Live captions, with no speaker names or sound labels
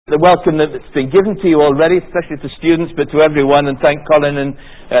the welcome that's been given to you already, especially to students, but to everyone, and thank Colin and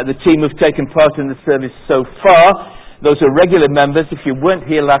the team who've taken part in the service so far. Those are regular members. If you weren't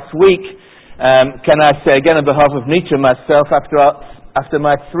here last week, can I say again on behalf of Nita and myself, after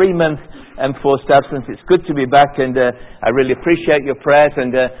my 3-month enforced absence, it's good to be back, and I really appreciate your prayers,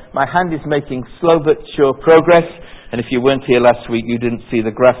 and my hand is making slow but sure progress, and if you weren't here last week, you didn't see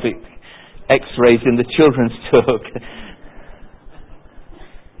the graphic x-rays in the children's talk.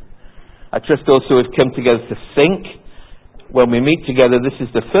 I trust also we've come together to think. When we meet together, this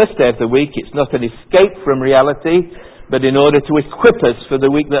is the first day of the week. It's not an escape from reality, but in order to equip us for the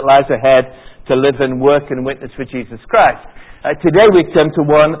week that lies ahead to live and work and witness for Jesus Christ. Today we come to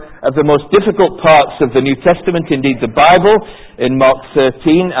one of the most difficult parts of the New Testament, indeed the Bible, in Mark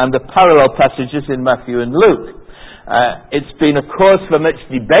 13, and the parallel passages in Matthew and Luke. It's been a cause for much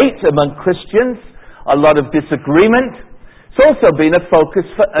debate among Christians, a lot of disagreement. It's also been a focus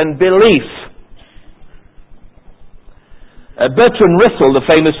for unbelief. Bertrand Russell, the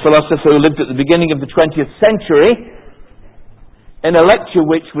famous philosopher who lived at the beginning of the 20th century, in a lecture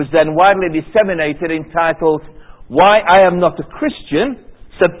which was then widely disseminated entitled, "Why I Am Not a Christian,"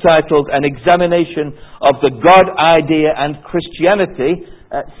 subtitled "An Examination of the God Idea and Christianity,"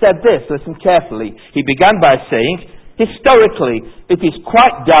 said this, listen carefully. He began by saying, "Historically, it is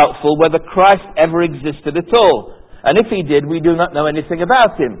quite doubtful whether Christ ever existed at all. And if he did, we do not know anything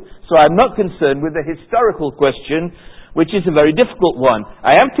about him. So I'm not concerned with the historical question, which is a very difficult one.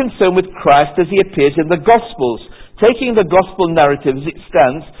 I am concerned with Christ as he appears in the Gospels, taking the Gospel narrative as it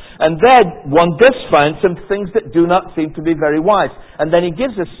stands, and there one does find some things that do not seem to be very wise." And then he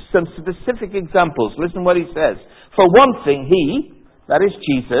gives us some specific examples. Listen what he says. "For one thing, he," that is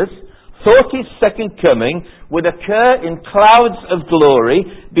Jesus, "thought his second coming would occur in clouds of glory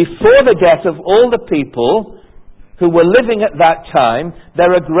before the death of all the people who were living at that time.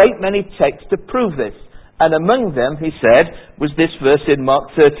 There are a great many texts to prove this. And among them," he said, was this verse in Mark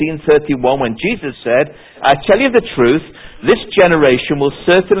 13:31, when Jesus said, "I tell you the truth, this generation will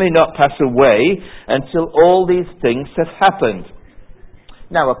certainly not pass away until all these things have happened."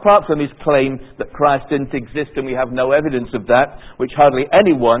 Now, apart from his claim that Christ didn't exist and we have no evidence of that, which hardly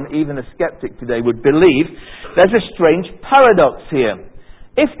anyone, even a skeptic today, would believe, there's a strange paradox here.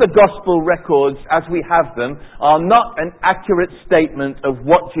 If the Gospel records, as we have them, are not an accurate statement of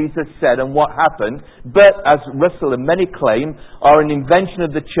what Jesus said and what happened, but, as Russell and many claim, are an invention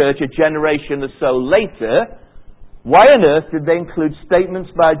of the church a generation or so later, why on earth did they include statements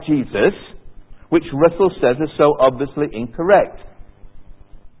by Jesus, which Russell says are so obviously incorrect?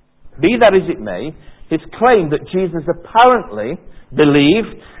 Be that as it may, his claim that Jesus apparently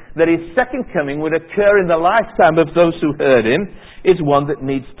believed that his second coming would occur in the lifetime of those who heard him is one that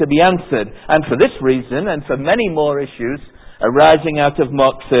needs to be answered. And for this reason, and for many more issues arising out of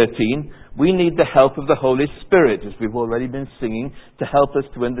Mark 13, we need the help of the Holy Spirit, as we've already been singing, to help us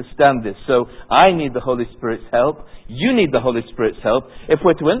to understand this. So I need the Holy Spirit's help. You need the Holy Spirit's help if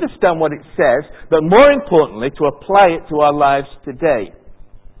we're to understand what it says, but more importantly, to apply it to our lives today.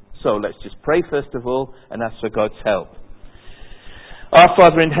 So let's just pray first of all and ask for God's help. Our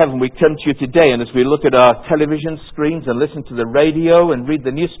Father in heaven, we come to you today, and as we look at our television screens and listen to the radio and read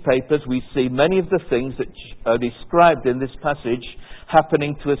the newspapers, we see many of the things that are described in this passage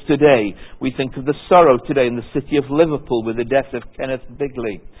happening to us today. We think of the sorrow today in the city of Liverpool with the death of Kenneth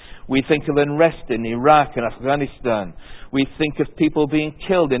Bigley. We think of unrest in Iraq and Afghanistan. We think of people being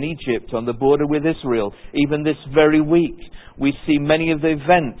killed in Egypt on the border with Israel, even this very week. We see many of the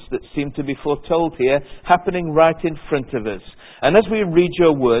events that seem to be foretold here happening right in front of us. And as we read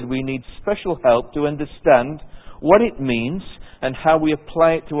your word, we need special help to understand what it means and how we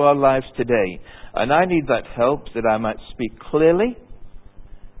apply it to our lives today. And I need that help that I might speak clearly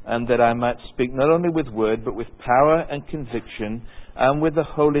and that I might speak not only with word but with power and conviction and with the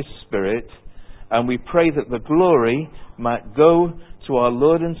Holy Spirit. And we pray that the glory might go to our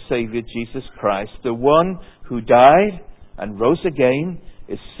Lord and Saviour Jesus Christ, the one who died and rose again,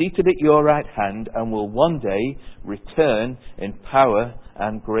 is seated at your right hand and will one day return in power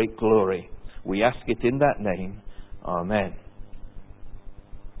and great glory. We ask it in that name. Amen.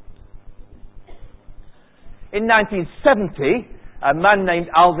 In 1970, a man named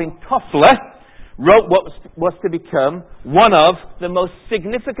Alvin Toffler wrote what was to become one of the most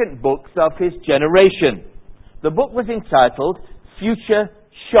significant books of his generation. The book was entitled Future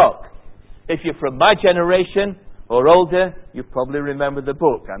Shock. If you're from my generation or older, you probably remember the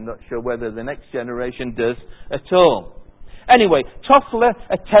book. I'm not sure whether the next generation does at all. Anyway, Toffler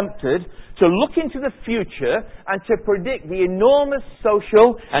attempted to look into the future and to predict the enormous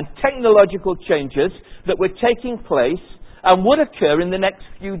social and technological changes that were taking place and would occur in the next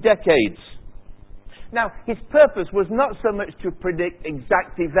few decades. Now, his purpose was not so much to predict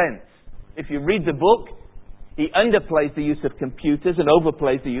exact events. If you read the book, he underplays the use of computers and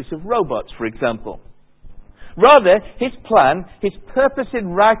overplays the use of robots, for example. Rather, his plan, his purpose in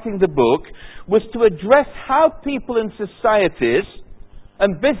writing the book, was to address how people and societies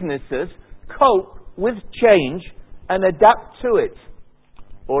and businesses cope with change and adapt to it,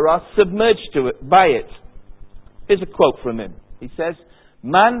 or are submerged to it by it. Here's a quote from him. He says,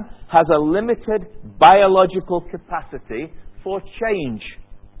 "Man has a limited biological capacity for change.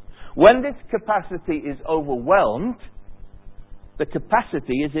 When this capacity is overwhelmed, the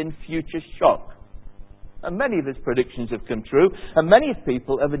capacity is in future shock." And many of his predictions have come true, and many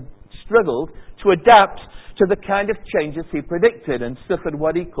people have struggled to adapt to the kind of changes he predicted and suffered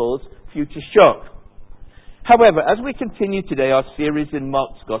what he calls future shock. However, as we continue today our series in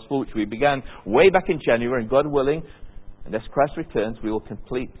Mark's Gospel, which we began way back in January, and God willing, and as Christ returns, we will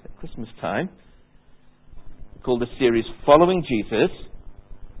complete at Christmas time, called the series Following Jesus,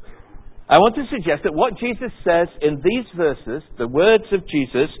 I want to suggest that what Jesus says in these verses, the words of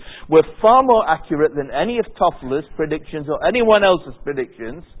Jesus, were far more accurate than any of Toffler's predictions or anyone else's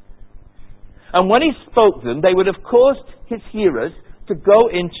predictions. And when he spoke them, they would have caused his hearers to go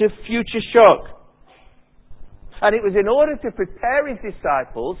into future shock. And it was in order to prepare his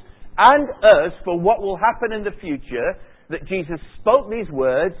disciples and us for what will happen in the future that Jesus spoke these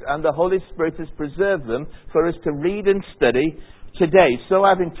words, and the Holy Spirit has preserved them for us to read and study today. So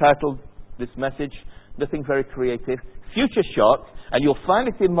I've entitled this message, nothing very creative, Future Shock, and you'll find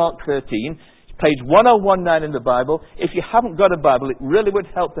it in Mark 13, page 1019 in the Bible. If you haven't got a Bible, it really would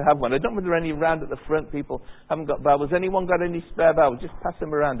help to have one. I don't know if there are any around at the front. People haven't got Bibles. Anyone got any spare Bibles? Just pass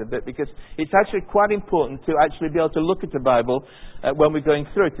them around a bit, because it's actually quite important to actually be able to look at the Bible when we're going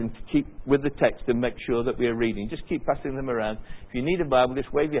through it, and to keep with the text and make sure that we are reading. Just keep passing them around. If you need a Bible,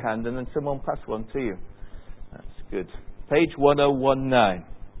 just wave your hand and then someone pass one to you. That's good. Page 1019.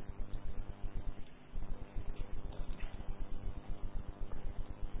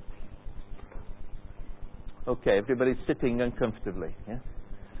 Okay, everybody's sitting uncomfortably. Yeah?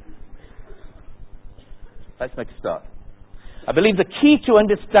 Let's make a start. I believe the key to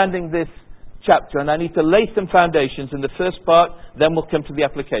understanding this chapter, and I need to lay some foundations in the first part, then we'll come to the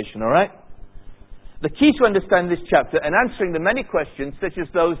application, all right? The key to understanding this chapter and answering the many questions, such as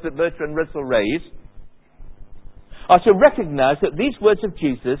those that Bertrand Russell raised, are to recognize that these words of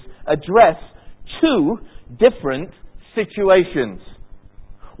Jesus address two different situations.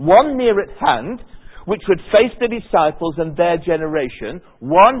 One near at hand, which would face the disciples and their generation.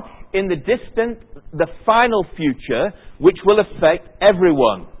 One in the distant, the final future, which will affect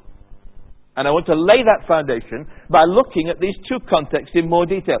everyone. And I want to lay that foundation by looking at these two contexts in more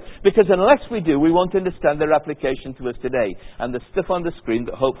detail. Because unless we do, we won't understand their application to us today. And the stuff on the screen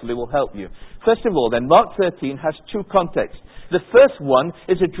that hopefully will help you. First of all, then, Mark 13 has two contexts. The first one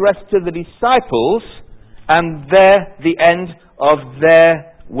is addressed to the disciples and the end of their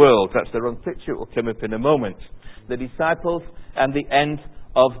world. That's the wrong picture. It will come up in a moment. The disciples and the end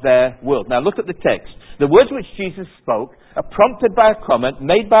of their world. Now look at the text. The words which Jesus spoke are prompted by a comment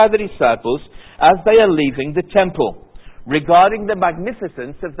made by the disciples as they are leaving the temple regarding the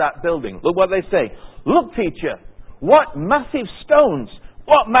magnificence of that building. Look what they say. "Look, teacher, what massive stones,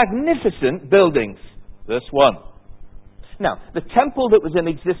 what magnificent buildings." Verse 1. Now, the temple that was in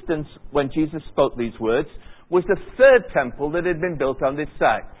existence when Jesus spoke these words was the third temple that had been built on this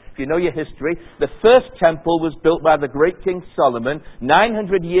site. If you know your history, the first temple was built by the great King Solomon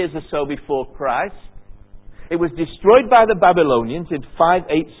 900 years or so before Christ. It was destroyed by the Babylonians in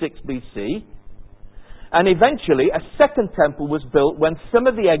 586 BC. And eventually a second temple was built when some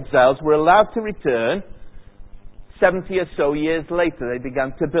of the exiles were allowed to return. 70 or so years later they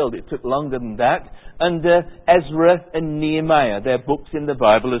began to build. It took longer than that, under Ezra and Nehemiah, their books in the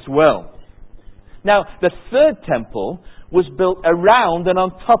Bible as well. Now, the third temple was built around and on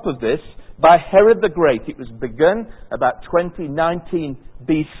top of this by Herod the Great. It was begun about 2019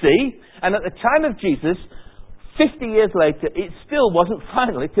 BC, and at the time of Jesus, 50 years later, it still wasn't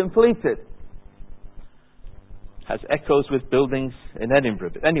finally completed. Has echoes with buildings in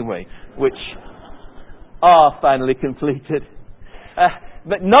Edinburgh, but anyway, which are finally completed.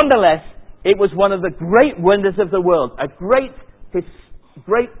 But nonetheless, it was one of the great wonders of the world, a great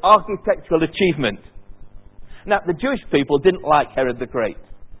architectural achievement. Now, the Jewish people didn't like Herod the Great,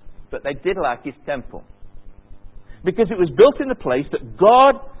 but they did like his temple, because it was built in a place that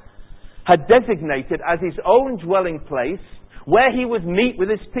God had designated as his own dwelling place, where he would meet with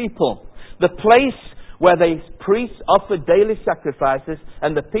his people. The place where the priests offered daily sacrifices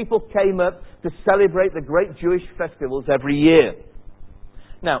and the people came up to celebrate the great Jewish festivals every year.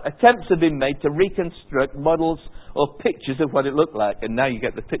 Now, attempts have been made to reconstruct models or pictures of what it looked like, and now you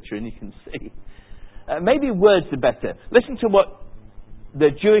get the picture and you can see. Maybe words are better. Listen to what the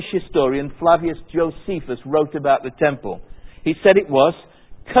Jewish historian Flavius Josephus wrote about the temple. He said it was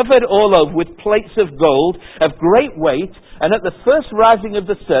covered all over with plates of gold of great weight, and at the first rising of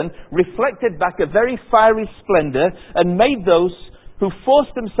the sun reflected back a very fiery splendor, and made those who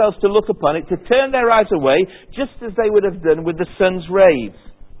forced themselves to look upon it to turn their eyes away, just as they would have done with the sun's rays.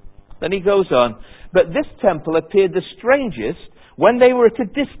 Then he goes on, but this temple appeared the strangest when they were at a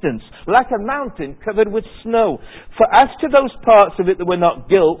distance, like a mountain covered with snow. For as to those parts of it that were not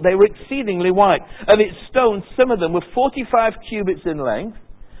gilt, they were exceedingly white, and its stones, some of them were 45 cubits in length,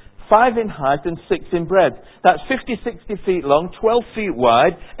 5 in height and 6 in breadth. That's 50, 60 feet long, 12 feet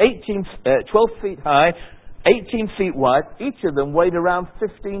wide, 12 feet high, 18 feet wide. Each of them weighed around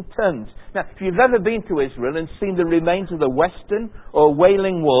 15 tons. Now, if you've ever been to Israel and seen the remains of the Western or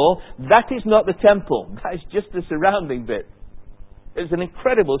Wailing Wall, that is not the temple. That is just the surrounding bit. It's an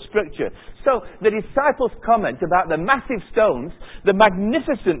incredible structure. So the disciples' comment about the massive stones, the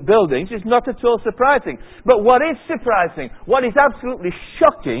magnificent buildings, is not at all surprising. But what is surprising, what is absolutely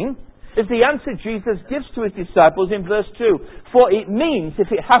shocking, is the answer Jesus gives to his disciples in verse 2. For it means,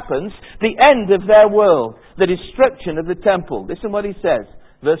 if it happens, the end of their world, the destruction of the temple. Listen what he says.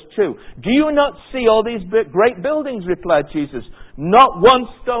 Verse 2. Do you not see all these great buildings, replied Jesus. Not one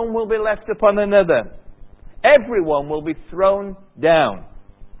stone will be left upon another. Everyone will be thrown down.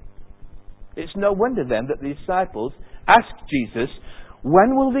 It's no wonder then that the disciples asked Jesus,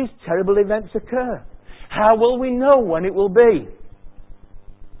 when will these terrible events occur? How will we know when it will be?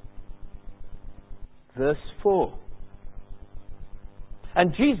 Verse 4.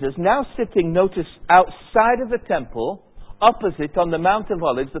 And Jesus, now sitting, notice, outside of the temple, opposite on the Mount of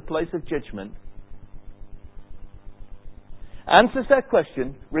Olives, the place of judgment, answers their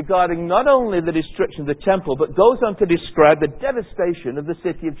question regarding not only the destruction of the temple, but goes on to describe the devastation of the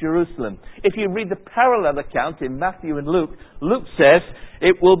city of Jerusalem. If you read the parallel account in Matthew and Luke, Luke says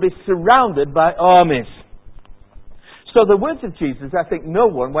it will be surrounded by armies. So the words of Jesus, I think no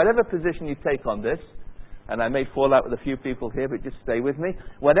one, whatever position you take on this, and I may fall out with a few people here, but just stay with me,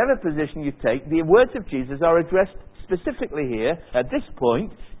 whatever position you take, the words of Jesus are addressed specifically here, at this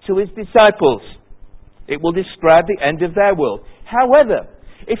point, to his disciples. It will describe the end of their world. However,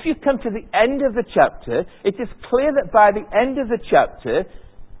 if you come to the end of the chapter, it is clear that by the end of the chapter,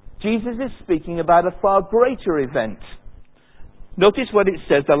 Jesus is speaking about a far greater event. Notice what it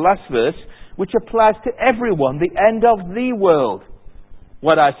says, the last verse, which applies to everyone, the end of the world.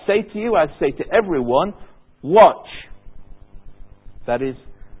 What I say to you, I say to everyone, watch. That is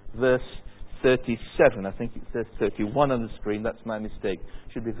verse 37. I think it says 31 on the screen. That's my mistake.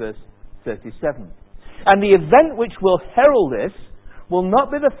 It should be verse 37. And the event which will herald this will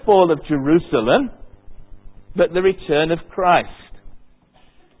not be the fall of Jerusalem, but the return of Christ.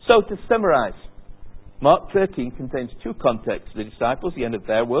 So to summarize, Mark 13 contains two contexts. The disciples, the end of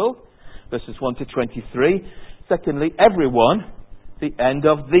their world, verses 1 to 23. Secondly, everyone, the end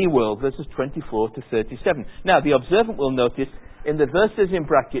of the world, verses 24 to 37. Now, the observant will notice in the verses in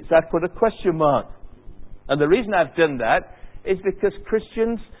brackets, I've put a question mark. And the reason I've done that is because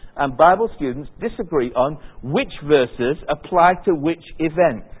Christians and Bible students disagree on which verses apply to which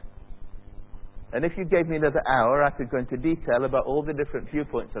event. And if you gave me another hour, I could go into detail about all the different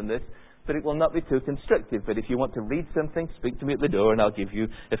viewpoints on this, but it will not be too constructive. But if you want to read something, speak to me at the door and I'll give you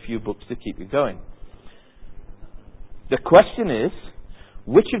a few books to keep you going. The question is,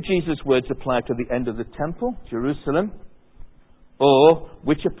 which of Jesus' words apply to the end of the temple, Jerusalem, or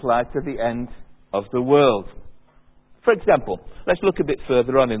which apply to the end of the world? For example, let's look a bit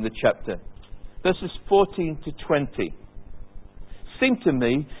further on in the chapter. Verses 14 to 20 seem to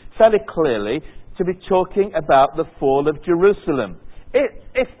me fairly clearly to be talking about the fall of Jerusalem.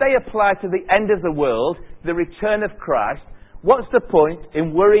 If they apply to the end of the world, the return of Christ, what's the point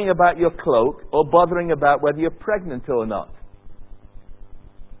in worrying about your cloak or bothering about whether you're pregnant or not?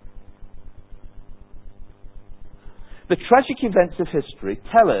 The tragic events of history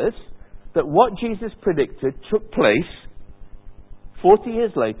tell us that what Jesus predicted took place 40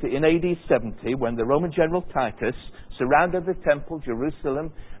 years later in AD 70 when the Roman general Titus surrounded the temple,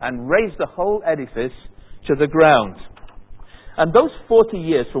 Jerusalem, and razed the whole edifice to the ground. And those 40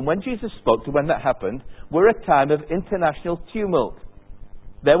 years from when Jesus spoke to when that happened were a time of international tumult.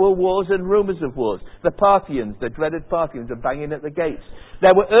 There were wars and rumours of wars. The Parthians, the dreaded Parthians, were banging at the gates.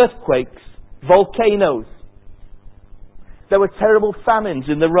 There were earthquakes, volcanoes. There were terrible famines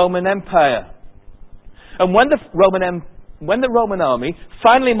in the Roman Empire. And when the Roman army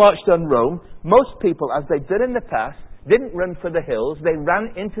finally marched on Rome, most people, as they did in the past, didn't run for the hills. They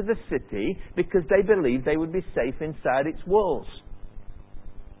ran into the city because they believed they would be safe inside its walls.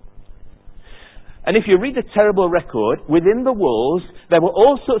 And if you read the terrible record, within the walls, there were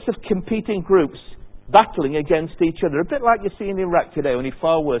all sorts of competing groups battling against each other. A bit like you see in Iraq today, only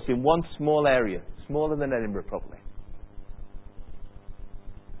far worse, in one small area. Smaller than Edinburgh, probably.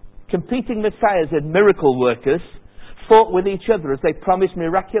 Competing messiahs and miracle workers fought with each other as they promised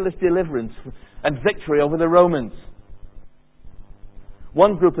miraculous deliverance and victory over the Romans.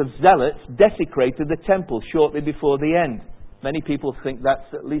 One group of zealots desecrated the temple shortly before the end. Many people think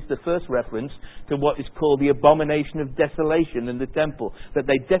that's at least the first reference to what is called the abomination of desolation in the temple, that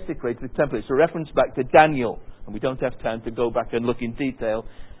they desecrated the temple. It's a reference back to Daniel, and we don't have time to go back and look in detail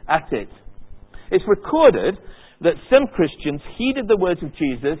at it. It's recorded that some Christians heeded the words of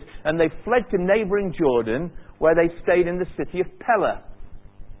Jesus and they fled to neighbouring Jordan, where they stayed in the city of Pella.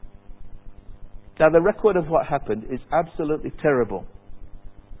 Now, the record of what happened is absolutely terrible.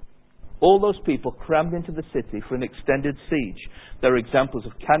 All those people crammed into the city for an extended siege. There are examples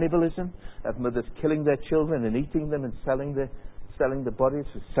of cannibalism, of mothers killing their children and eating them and selling the bodies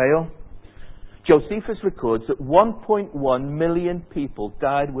for sale. Josephus records that 1.1 million people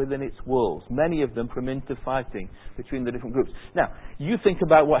died within its walls, many of them from interfighting between the different groups. Now, you think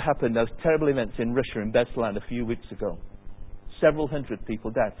about what happened, those terrible events in Russia, in Beslan, a few weeks ago. Several hundred people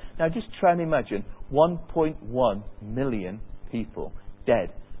died. Now, just try and imagine 1.1 million people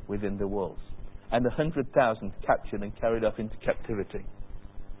dead within the walls, and 100,000 captured and carried off into captivity.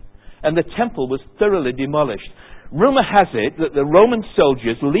 And the temple was thoroughly demolished. Rumour has it that the Roman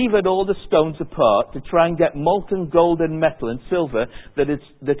soldiers levered all the stones apart to try and get molten gold and metal and silver that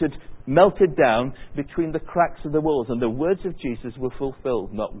had melted down between the cracks of the walls. And the words of Jesus were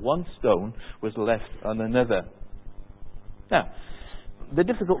fulfilled. Not one stone was left on another. Now, the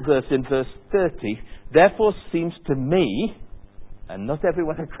difficult verse in verse 30, therefore seems to me, and not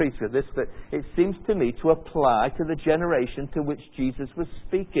everyone agrees with this, but it seems to me to apply to the generation to which Jesus was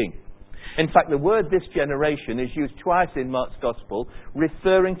speaking. In fact, the word "this generation" is used twice in Mark's Gospel,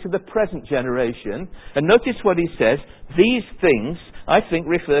 referring to the present generation. And notice what he says. These things, I think,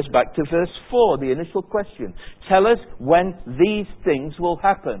 refers back to verse 4, the initial question. Tell us when these things will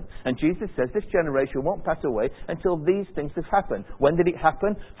happen. And Jesus says this generation won't pass away until these things have happened. When did it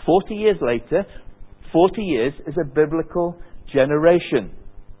happen? 40 years later. 40 years is a biblical generation.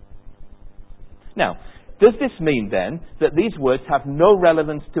 Now, does this mean then that these words have no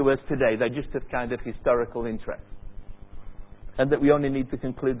relevance to us today? They just have kind of historical interest. And that we only need to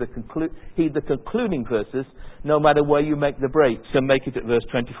heed the concluding verses no matter where you make the break. Some make it at verse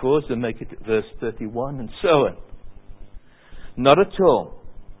 24, some make it at verse 31, and so on. Not at all.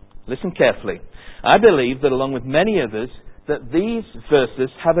 Listen carefully. I believe that along with many others, that these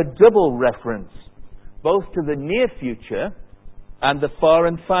verses have a double reference, both to the near future and the far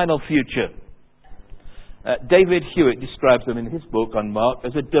and final future. David Hewitt describes them in his book on Mark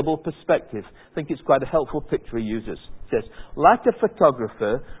as a double perspective. I think it's quite a helpful picture he uses. He says, like a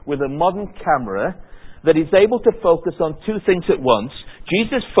photographer with a modern camera that is able to focus on two things at once,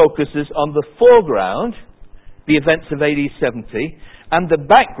 Jesus focuses on the foreground, the events of AD 70, and the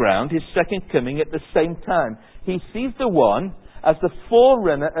background, his second coming, at the same time. He sees the one as the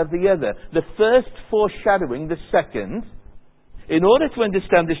forerunner of the other, the first foreshadowing the second. In order to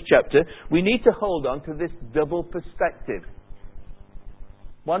understand this chapter, we need to hold on to this double perspective.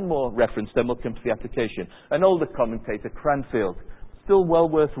 One more reference, then we'll come to the application. An older commentator, Cranfield, still well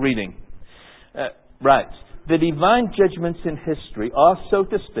worth reading, writes, the divine judgments in history are, so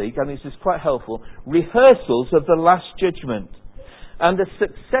to speak, and this is quite helpful, rehearsals of the last judgment. And the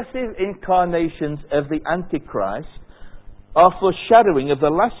successive incarnations of the Antichrist are foreshadowing of the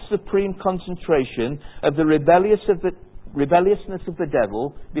last supreme concentration of the rebelliousness of the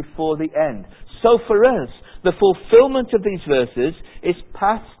devil before the end. So for us, the fulfillment of these verses is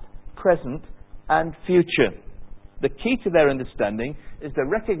past, present, and future. The key to their understanding is the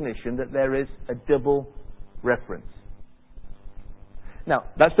recognition that there is a double reference. Now,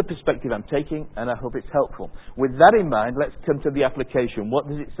 that's the perspective I'm taking, and I hope it's helpful. With that in mind, let's come to the application. What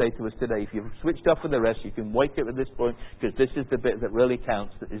does it say to us today? If you've switched off for the rest, you can wake up at this point, because this is the bit that really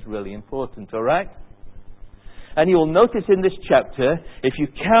counts, that is really important, all right? And you'll notice in this chapter, if you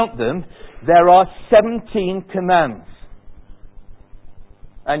count them, there are 17 commands.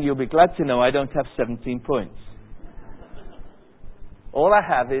 And you'll be glad to know I don't have 17 points. All I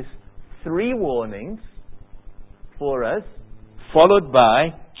have is 3 warnings for us, followed by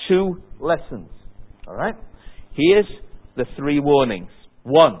 2 lessons. All right? Here's the 3 warnings.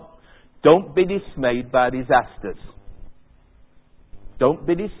 1, Don't be dismayed by disasters. Don't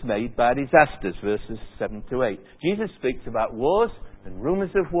be dismayed by disasters, verses 7 to 8. Jesus speaks about wars and rumours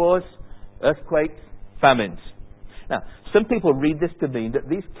of wars, earthquakes, famines. Now, some people read this to mean that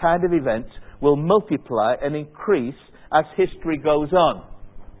these kind of events will multiply and increase as history goes on.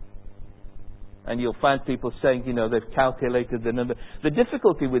 And you'll find people saying, they've calculated the number. The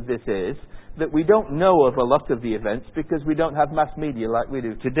difficulty with this is that we don't know of a lot of the events because we don't have mass media like we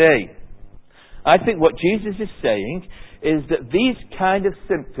do today. I think what Jesus is saying is that these kind of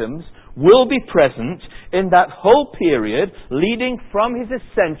symptoms will be present in that whole period leading from his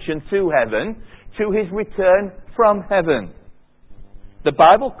ascension to heaven to his return from heaven. The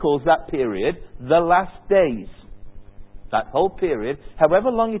Bible calls that period the last days. That whole period, however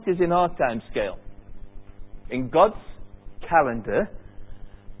long it is in our time scale. In God's calendar,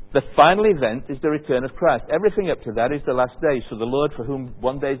 the final event is the return of Christ. Everything up to that is the last days. For the Lord, for whom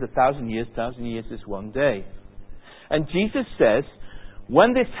one day is 1,000 years, 1,000 years is one day. And Jesus says,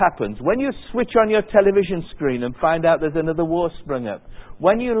 when this happens, when you switch on your television screen and find out there's another war sprung up,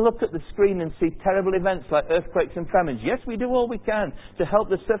 when you look at the screen and see terrible events like earthquakes and famines, yes, we do all we can to help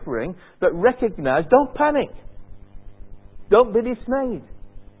the suffering, but recognize, don't panic. Don't be dismayed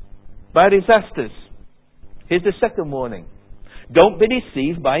by disasters. Here's the second warning. Don't be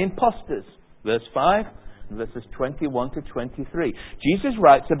deceived by impostors. Verse 5 and verses 21 to 23. Jesus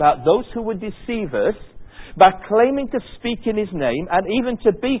writes about those who would deceive us by claiming to speak in his name and even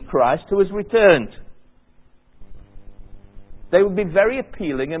to be Christ who has returned. They will be very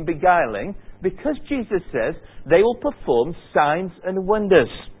appealing and beguiling because Jesus says they will perform signs and wonders.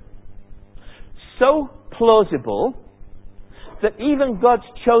 So plausible that even God's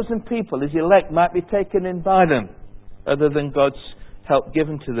chosen people, his elect, might be taken in by them, other than God's help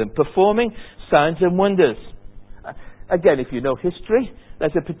given to them, performing signs and wonders. Again, if you know history,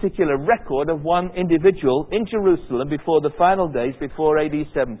 there's a particular record of one individual in Jerusalem before the final days, before AD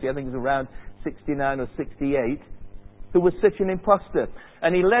 70, I think it was around 69 or 68, who was such an impostor.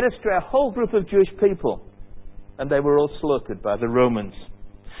 And he led astray a whole group of Jewish people, and they were all slaughtered by the Romans.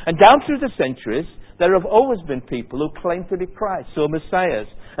 And down through the centuries, there have always been people who claim to be Christ or Messiahs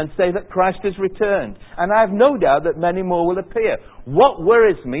and say that Christ has returned. And I have no doubt that many more will appear. What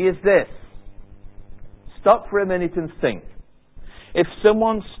worries me is this. Stop for a minute and think. If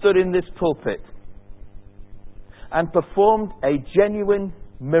someone stood in this pulpit and performed a genuine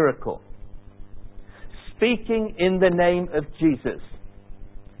miracle, speaking in the name of Jesus,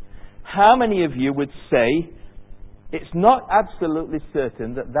 how many of you would say, it's not absolutely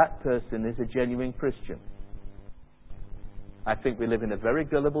certain that that person is a genuine Christian? I think we live in a very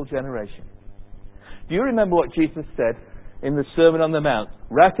gullible generation. Do you remember what Jesus said in the Sermon on the Mount,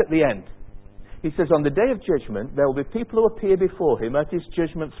 right at the end? He says, on the day of judgment, there will be people who appear before him at his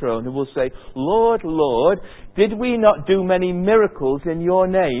judgment throne who will say, Lord, Lord, did we not do many miracles in your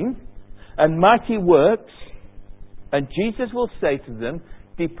name and mighty works? And Jesus will say to them,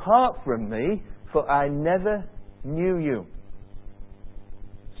 depart from me, for I never knew you.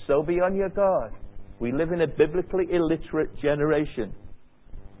 So be on your guard. We live in a biblically illiterate generation.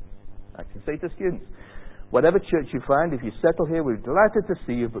 I can say to students, whatever church you find, if you settle here, we're delighted to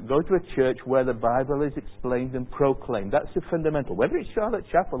see you, but go to a church where the Bible is explained and proclaimed. That's the fundamental. Whether it's Charlotte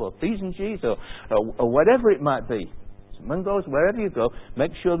Chapel or P's and G's or whatever it might be. Mungo's, wherever you go,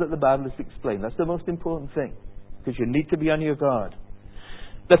 make sure that the Bible is explained. That's the most important thing, because you need to be on your guard.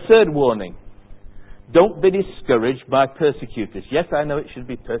 The third warning. Don't be discouraged by persecutors. Yes, I know it should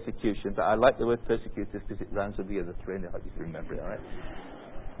be persecution, but I like the word persecutors because it rhymes with the other three, and I hope you remember it, all right?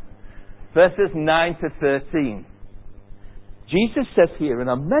 Verses 9 to 13. Jesus says here, and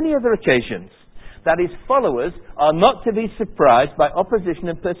on many other occasions, that his followers are not to be surprised by opposition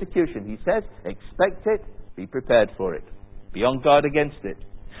and persecution. He says, expect it, be prepared for it. Be on guard against it.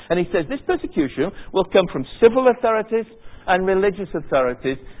 And he says this persecution will come from civil authorities and religious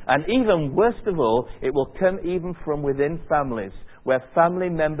authorities, and even worst of all, it will come even from within families, where family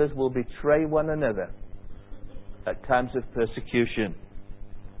members will betray one another at times of persecution.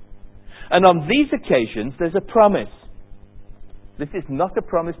 And on these occasions, there's a promise. This is not a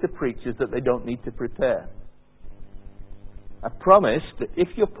promise to preachers that they don't need to prepare. A promise that if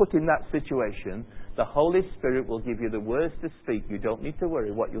you're put in that situation, the Holy Spirit will give you the words to speak. You don't need to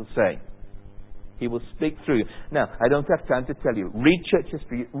worry what you'll say. He will speak through you. Now, I don't have time to tell you. Read church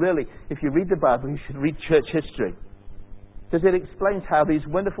history. Really, if you read the Bible, you should read church history. Because it explains how these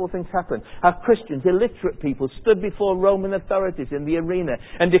wonderful things happen. How Christians, illiterate people, stood before Roman authorities in the arena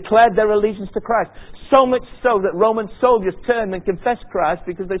and declared their allegiance to Christ. So much so that Roman soldiers turned and confessed Christ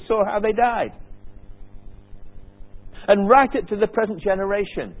because they saw how they died. And right up to the present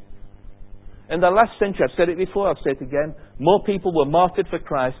generation, In the last century, I've said it before, I'll say it again, more people were martyred for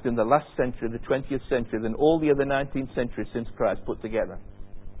Christ in the last century, the 20th century, than all the other 19th centuries since Christ put together.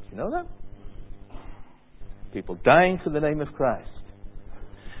 Do you know that? People dying for the name of Christ.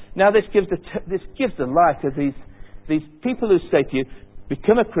 Now this gives the lie to these people who say to you,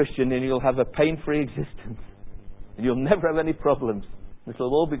 become a Christian and you'll have a pain-free existence. And you'll never have any problems.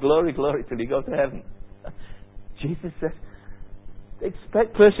 It'll all be glory, glory till you go to heaven. Jesus says,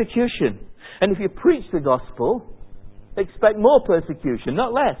 expect persecution. And if you preach the gospel, expect more persecution,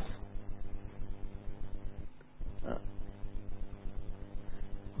 not less.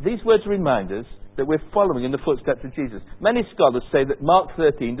 These words remind us that we're following in the footsteps of Jesus. Many scholars say that Mark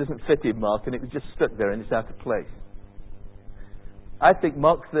 13 doesn't fit in Mark and it was just stuck there and it's out of place. I think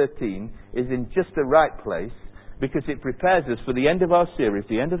Mark 13 is in just the right place because it prepares us for the end of our series,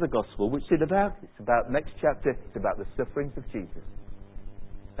 the end of the gospel, which is about. It's about next chapter. It's about the sufferings of Jesus.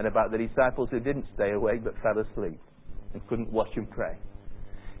 And about the disciples who didn't stay awake but fell asleep and couldn't watch and pray.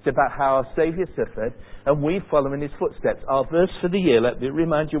 It's about how our Saviour suffered and we follow in his footsteps. Our verse for the year, let me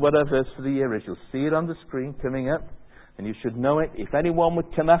remind you what our verse for the year is. You'll see it on the screen coming up and you should know it. If anyone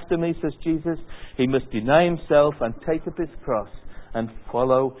would come after me, says Jesus, he must deny himself and take up his cross and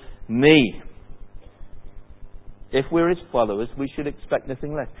follow me. If we're his followers, we should expect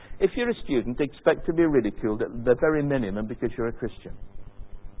nothing less. If you're a student, expect to be ridiculed at the very minimum because you're a Christian.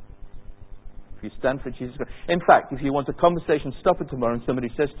 If you stand for Jesus Christ. In fact, if you want a conversation, stop it tomorrow and somebody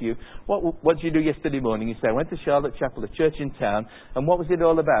says to you, what did you do yesterday morning? You say, I went to Charlotte Chapel, a church in town, and what was it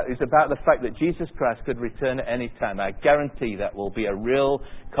all about? It was about the fact that Jesus Christ could return at any time. I guarantee that will be a real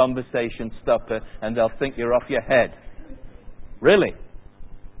conversation stopper and they'll think you're off your head. Really?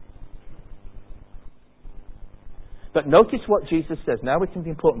 But notice what Jesus says. Now we come to the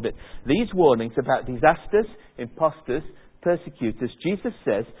important bit. These warnings about disasters, impostors, persecutors, Jesus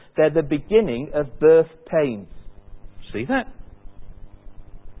says they're the beginning of birth pains. See that?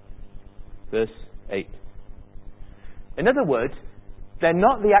 Verse 8. In other words, they're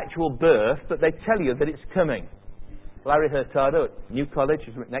not the actual birth, but they tell you that it's coming. Larry Hurtado at New College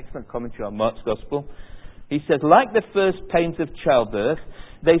has written an excellent commentary on Mark's Gospel. He says, like the first pains of childbirth,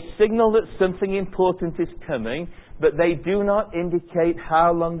 they signal that something important is coming, but they do not indicate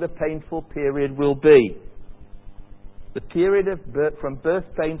how long the painful period will be. The period of birth, from birth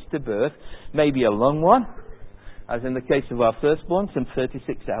pains to birth, may be a long one, as in the case of our firstborn, some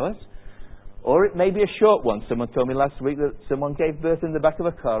 36 hours, or it may be a short one. Someone told me last week that someone gave birth in the back of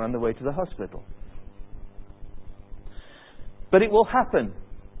a car on the way to the hospital. But it will happen.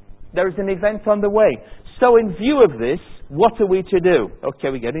 There is an event on the way. So in view of this, what are we to do? Okay,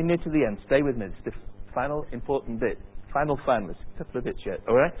 we're getting near to the end. Stay with me. It's the final important bit. Final. There's a couple of bits yet.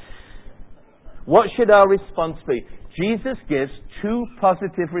 All right? What should our response be? Jesus gives two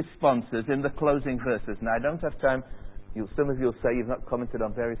positive responses in the closing verses. Now, I don't have time. Some of you will say you've not commented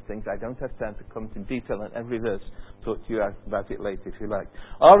on various things. I don't have time to comment in detail on every verse. Talk to you about it later if you like.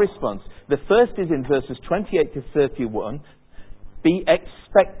 Our response. The first is in verses 28 to 31. Be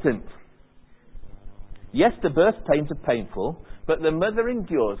expectant. Yes, the birth pains are painful, but the mother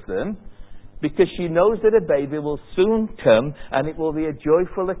endures them because she knows that a baby will soon come and it will be a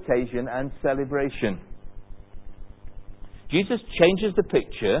joyful occasion and celebration. Jesus changes the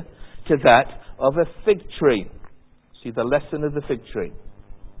picture to that of a fig tree. See the lesson of the fig tree.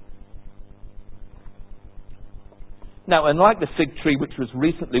 Now, unlike the fig tree which was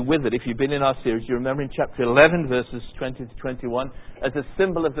recently withered, if you've been in our series, you remember in chapter 11, verses 20 to 21, as a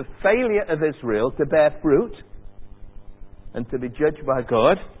symbol of the failure of Israel to bear fruit and to be judged by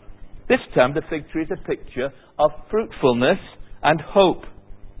God, this time the fig tree is a picture of fruitfulness and hope.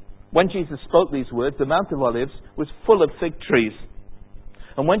 When Jesus spoke these words, the Mount of Olives was full of fig trees.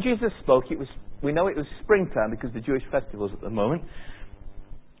 And when Jesus spoke, we know it was springtime because the Jewish festivals at the moment.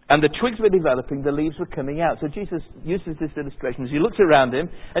 And the twigs were developing, the leaves were coming out. So Jesus uses this illustration as he looks around him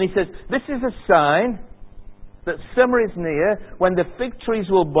and he says, this is a sign that summer is near when the fig trees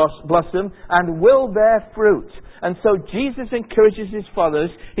will blossom and will bear fruit. And so Jesus encourages his followers.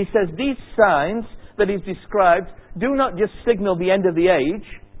 He says these signs that he's described do not just signal the end of the age,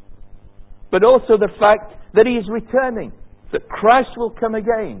 but also the fact that he is returning, that Christ will come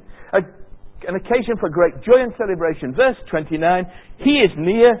again. An occasion for great joy and celebration. Verse 29, he is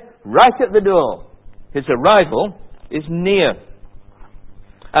near, right at the door. His arrival is near.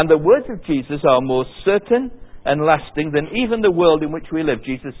 And the words of Jesus are more certain and lasting than even the world in which we live.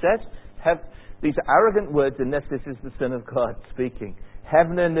 Jesus says, these are arrogant words unless this is the Son of God speaking.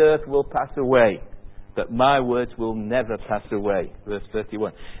 Heaven and earth will pass away, but my words will never pass away. Verse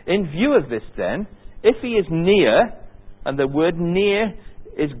 31. In view of this then, if he is near, and the word near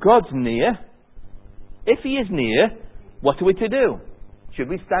is God's near, If he is near, what are we to do? Should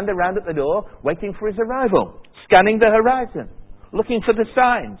we stand around at the door waiting for his arrival, scanning the horizon, looking for the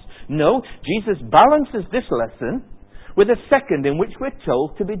signs? No, Jesus balances this lesson with a second in which we're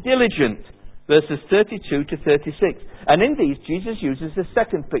told to be diligent. Verses 32 to 36. And in these, Jesus uses the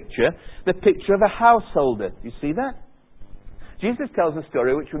second picture, the picture of a householder. You see that? Jesus tells a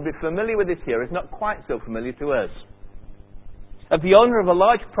story which would be familiar with his hearers, not quite so familiar to us, of the owner of a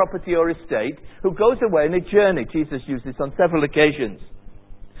large property or estate who goes away on a journey. Jesus used this on several occasions.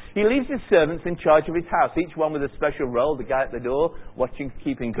 He leaves his servants in charge of his house, each one with a special role, the guy at the door, watching,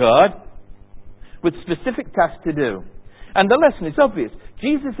 keeping guard, with specific tasks to do. And the lesson is obvious.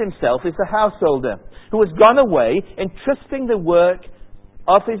 Jesus himself is the householder who has gone away entrusting the work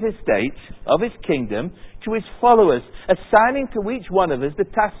of his estate, of his kingdom, to his followers, assigning to each one of us the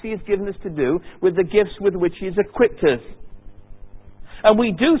tasks he has given us to do with the gifts with which he has equipped us. And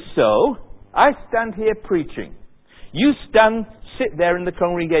we do so. I stand here preaching. You sit there in the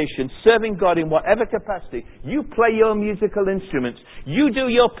congregation, serving God in whatever capacity. You play your musical instruments. You do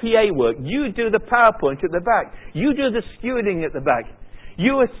your PA work. You do the PowerPoint at the back. You do the stewarding at the back.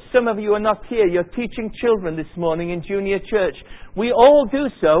 Some of you are not here. You're teaching children this morning in junior church. We all do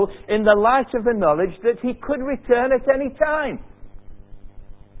so in the light of the knowledge that he could return at any time.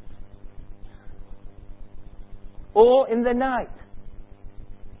 Or in the night.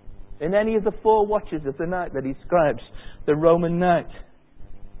 In any of the 4 watches of the night that he describes, the Roman night.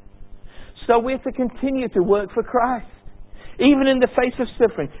 So we're to continue to work for Christ, even in the face of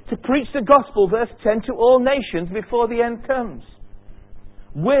suffering, to preach the gospel, verse 10, to all nations before the end comes.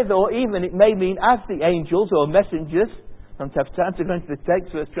 With or even, it may mean as the angels or messengers, don't have time to go into the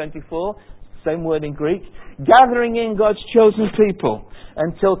text, verse 24, same word in Greek, gathering in God's chosen people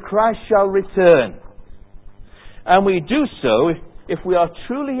until Christ shall return. And we do so if we are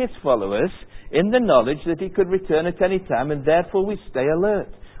truly his followers, in the knowledge that he could return at any time, and therefore we stay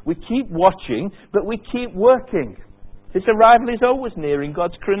alert. We keep watching, but we keep working. His arrival is always near in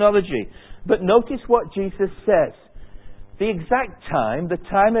God's chronology. But notice what Jesus says. The exact time, the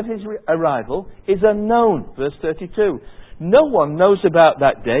time of his arrival, is unknown. Verse 32. No one knows about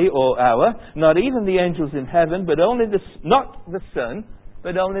that day or hour, not even the angels in heaven, but only not the Son,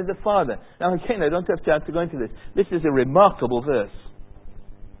 but only the Father. Now again, I don't have time to go into this. This is a remarkable verse.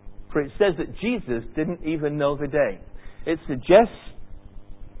 For it says that Jesus didn't even know the day. It suggests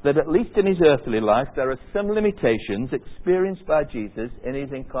that at least in his earthly life, there are some limitations experienced by Jesus in his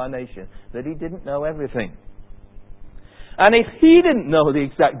incarnation, that he didn't know everything. And if he didn't know the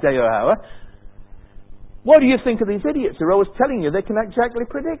exact day or hour, what do you think of these idiots who are always telling you they can exactly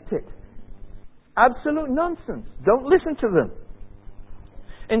predict it? Absolute nonsense. Don't listen to them.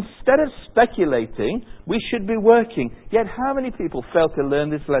 Instead of speculating, we should be working. Yet how many people fail to learn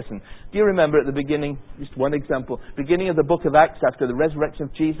this lesson? Do you remember at the beginning, just one example, beginning of the book of Acts, after the resurrection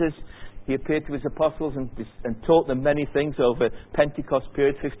of Jesus, he appeared to his apostles and taught them many things over Pentecost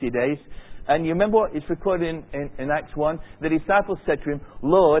period, 50 days. And you remember what is recorded in Acts 1? The disciples said to him,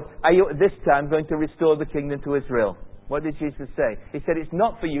 Lord, are you at this time going to restore the kingdom to Israel? What did Jesus say? He said, it's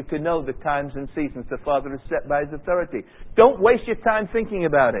not for you to know the times and seasons the Father has set by his authority. Don't waste your time thinking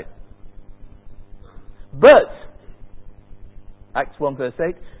about it. But, Acts 1 verse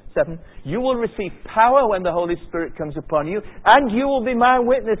 8, 7, you will receive power when the Holy Spirit comes upon you, and you will be my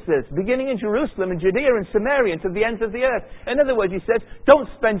witnesses, beginning in Jerusalem and Judea and Samaria and to the ends of the earth. In other words, he said, don't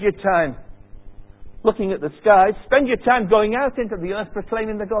spend your time looking at the skies. Spend your time going out into the earth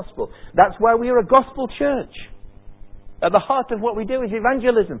proclaiming the gospel. That's why we are a gospel church. At the heart of what we do is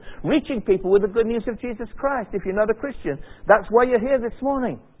evangelism, reaching people with the good news of Jesus Christ. If you're not a Christian, that's why you're here this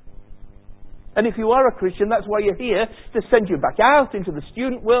morning. And if you are a Christian, that's why you're here, to send you back out into the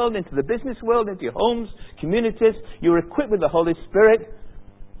student world, into the business world, into your homes, communities. You're equipped with the Holy Spirit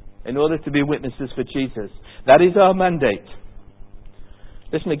in order to be witnesses for Jesus. That is our mandate.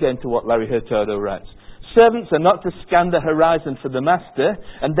 Listen again to what Larry Hurtado writes. Servants are not to scan the horizon for the master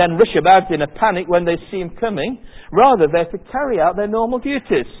and then rush about in a panic when they see him coming. Rather, they're to carry out their normal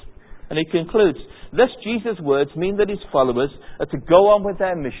duties. And he concludes, thus Jesus' words mean that his followers are to go on with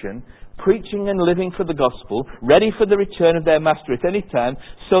their mission, preaching and living for the gospel, ready for the return of their master at any time,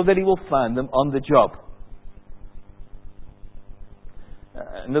 so that he will find them on the job.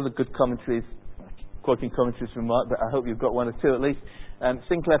 Another good commentary is, quoting commentaries from Mark, but I hope you've got one or two at least.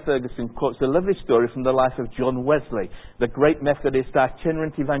 Sinclair Ferguson quotes a lovely story from the life of John Wesley, the great Methodist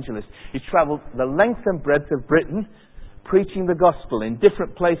itinerant evangelist. He travelled the length and breadth of Britain, preaching the gospel in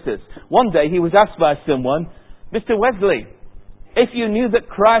different places. One day he was asked by someone, Mr. Wesley, If you knew that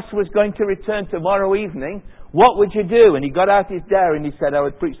Christ was going to return tomorrow evening, what would you do? And he got out his diary and he said, I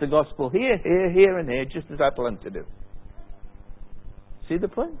would preach the gospel here, here, here, and here, just as I plan to do. See the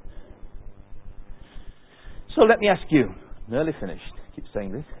point? So let me ask you, I'm nearly finished. I keep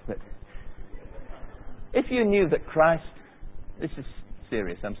saying this, but if you knew that Christ, this is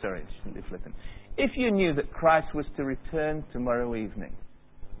serious, I'm sorry, it shouldn't be flippant. If you knew that Christ was to return tomorrow evening,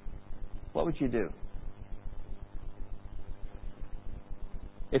 what would you do?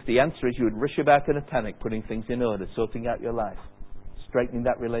 If the answer is you would rush about in a panic, putting things in order, sorting out your life, straightening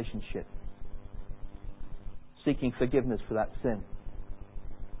that relationship, seeking forgiveness for that sin.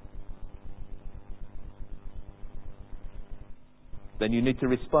 Then you need to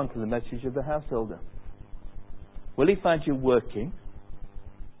respond to the message of the householder. Will he find you working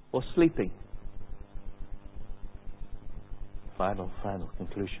or sleeping? Final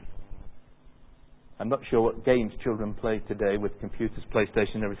conclusion. I'm not sure what games children play today with computers,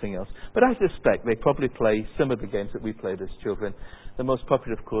 PlayStation, and everything else. But I suspect they probably play some of the games that we played as children. The most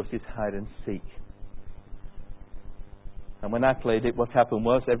popular, of course, is hide and seek. And when I played it, what happened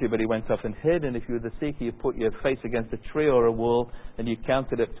was everybody went off and hid. And if you were the seeker, you put your face against a tree or a wall and you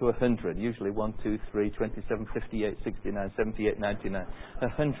counted up to 100. Usually 1, 2, 3, 27, 58, 69, 78, 99,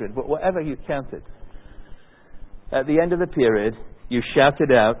 100. But whatever you counted. At the end of the period, you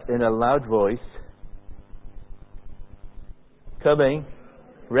shouted out in a loud voice, coming,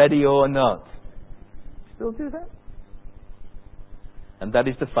 ready or not. Still do that? And that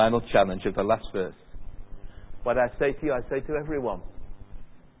is the final challenge of the last verse. What I say to you, I say to everyone.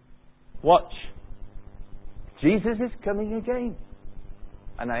 Watch. Jesus is coming again.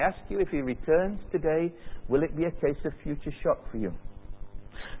 And I ask you, if he returns today, will it be a case of future shock for you?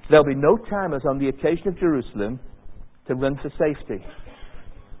 There'll be no time, as on the occasion of Jerusalem, to run for safety.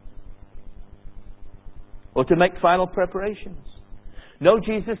 Or to make final preparations. No,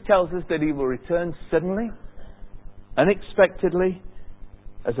 Jesus tells us that he will return suddenly, unexpectedly,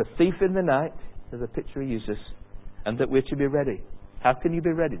 as a thief in the night, as a picture he uses, and that we're to be ready. How can you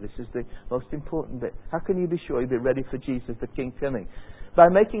be ready? This is the most important bit. How can you be sure you'll be ready for Jesus, the King, coming? By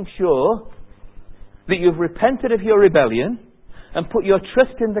making sure that you've repented of your rebellion and put your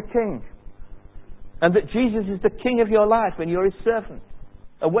trust in the King. And that Jesus is the King of your life and you're his servant,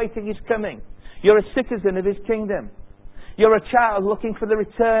 awaiting his coming. You're a citizen of his kingdom. You're a child looking for the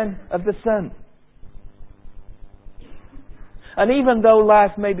return of the Son. And even though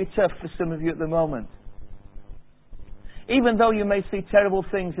life may be tough for some of you at the moment, even though you may see terrible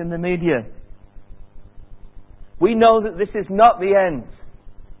things in the media, we know that this is not the end.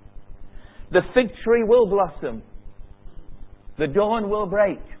 The fig tree will blossom. The dawn will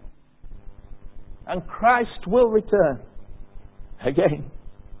break. And Christ will return again.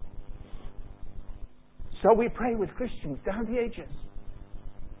 So we pray with Christians down the ages.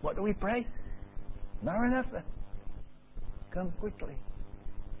 What do we pray? Maranatha. Come quickly,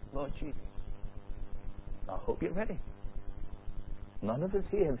 Lord Jesus. I hope you're ready. None of us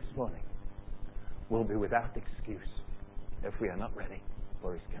here this morning will be without excuse if we are not ready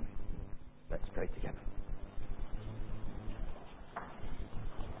for his coming.